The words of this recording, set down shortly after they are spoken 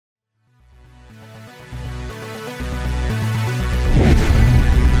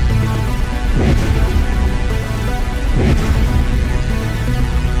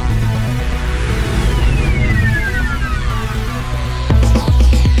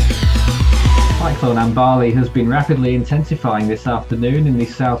Cyclone Ambali has been rapidly intensifying this afternoon in the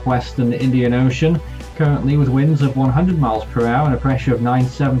southwestern Indian Ocean, currently with winds of 100 miles per hour and a pressure of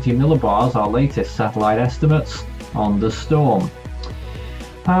 970 millibars, our latest satellite estimates on the storm.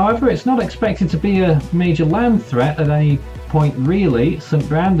 However, it's not expected to be a major land threat at any point really. St.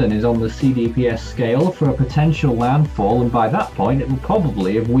 Brandon is on the CDPS scale for a potential landfall, and by that point it will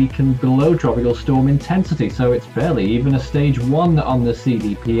probably have weakened below tropical storm intensity, so it's barely even a stage 1 on the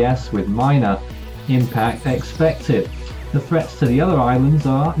CDPS with minor impact expected. The threats to the other islands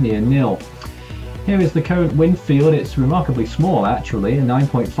are near nil. Here is the current wind field. It's remarkably small actually,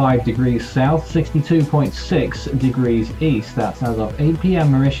 9.5 degrees south, 62.6 degrees east. That's as of 8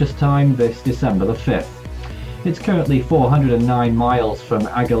 PM Mauritius time this December the 5th. It's currently 409 miles from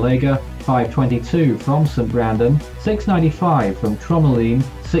Agalega, 522 from St. Brandon, 695 from Tromelin,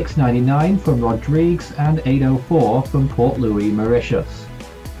 699 from Rodrigues, and 804 from Port Louis, Mauritius.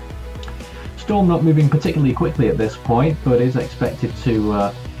 Storm not moving particularly quickly at this point, but is expected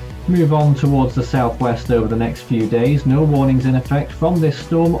to move on towards the southwest over the next few days. No warnings in effect from this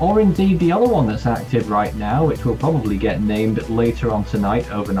storm, or indeed the other one that's active right now, which will probably get named later on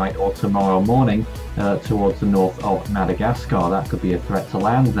tonight, overnight, or tomorrow morning towards the north of Madagascar. That could be a threat to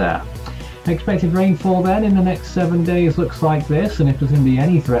land there. Expected rainfall then in the next 7 days looks like this, and if there's going to be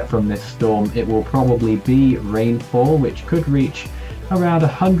any threat from this storm, it will probably be rainfall, which could reach around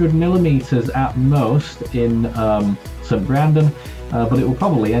 100 millimeters at most in St. Brandon. But it will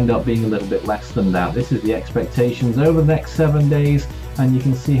probably end up being a little bit less than that. This is the expectations over the next 7 days, and you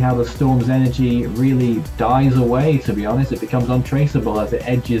can see how the storm's energy really dies away, to be honest. It becomes untraceable as it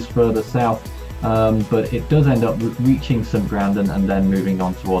edges further south, but it does end up reaching St. Brandon and then moving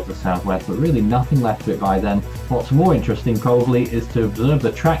on towards the southwest, but really nothing left of it by then. What's more interesting probably is to observe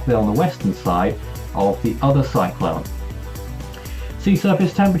the track there on the western side of the other cyclone. Sea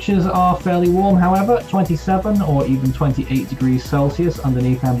surface temperatures are fairly warm, however, 27 or even 28 degrees Celsius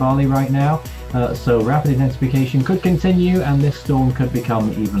underneath Ambali right now, so rapid intensification could continue and this storm could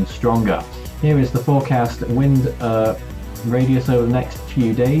become even stronger. Here is the forecast wind radius over the next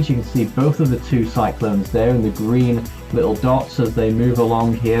few days. You can see both of the two cyclones there in the green little dots as they move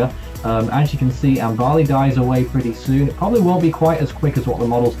along here. As you can see, Ambali dies away pretty soon. It probably won't be quite as quick as what the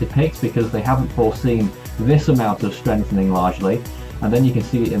models depict because they haven't foreseen this amount of strengthening largely. And then you can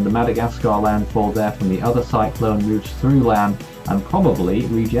see in the Madagascar landfall there from the other cyclone moves through land and probably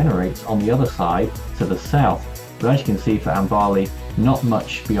regenerates on the other side to the south. But as you can see for Ambali, not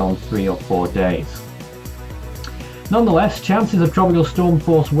much beyond 3 or 4 days. Nonetheless, chances of tropical storm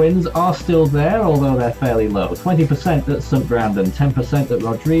force winds are still there, although they're fairly low. 20% at St. Brandon, 10% at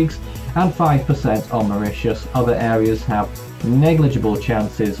Rodrigues, and 5% on Mauritius. Other areas have negligible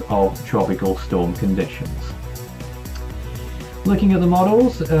chances of tropical storm conditions. Looking at the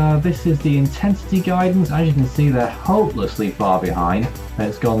models, this is the intensity guidance. As you can see, they're hopelessly far behind.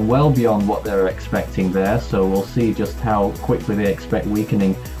 It's gone well beyond what they're expecting there, so we'll see just how quickly they expect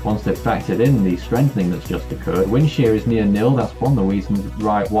weakening once they've factored in the strengthening that's just occurred. Wind shear is near nil. That's one of the reasons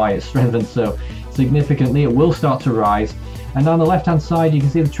why it's strengthened so significantly. It will start to rise. And on the left-hand side, you can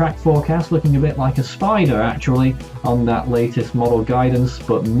see the track forecast looking a bit like a spider, actually, on that latest model guidance,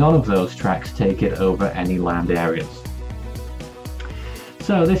 but none of those tracks take it over any land areas.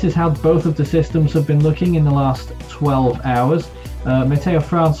 So this is how both of the systems have been looking in the last 12 hours. Météo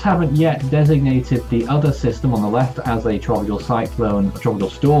France haven't yet designated the other system on the left as a tropical cyclone, a tropical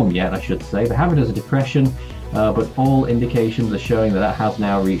storm yet, I should say. They have it as a depression, but all indications are showing that that has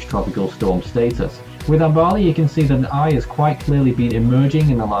now reached tropical storm status. With Ambali, you can see that an eye has quite clearly been emerging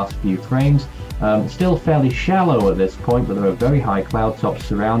in the last few frames. Still fairly shallow at this point, but there are very high cloud tops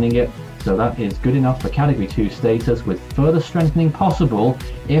surrounding it. So that is good enough for Category 2 status, with further strengthening possible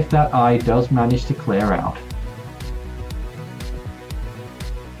if that eye does manage to clear out.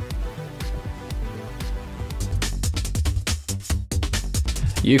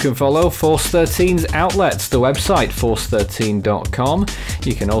 You can follow Force 13's outlets, the website force13.com.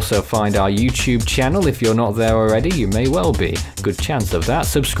 You can also find our YouTube channel. If you're not there already, you may well be. Good chance of that.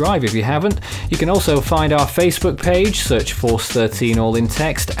 Subscribe if you haven't. You can also find our Facebook page, search Force 13 all in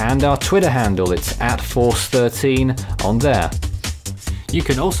text, and our Twitter handle, it's @Force13 on there. You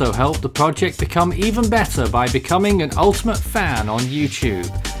can also help the project become even better by becoming an Ultimate Fan on YouTube.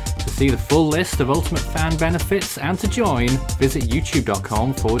 To see the full list of Ultimate Fan benefits and to join, visit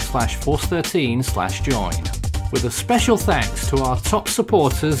youtube.com/force13/join. With a special thanks to our top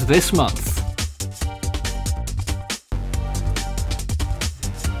supporters this month.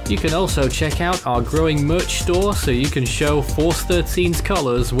 You can also check out our growing merch store so you can show Force 13's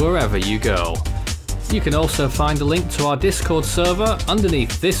colours wherever you go. You can also find a link to our Discord server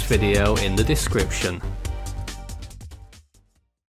underneath this video in the description.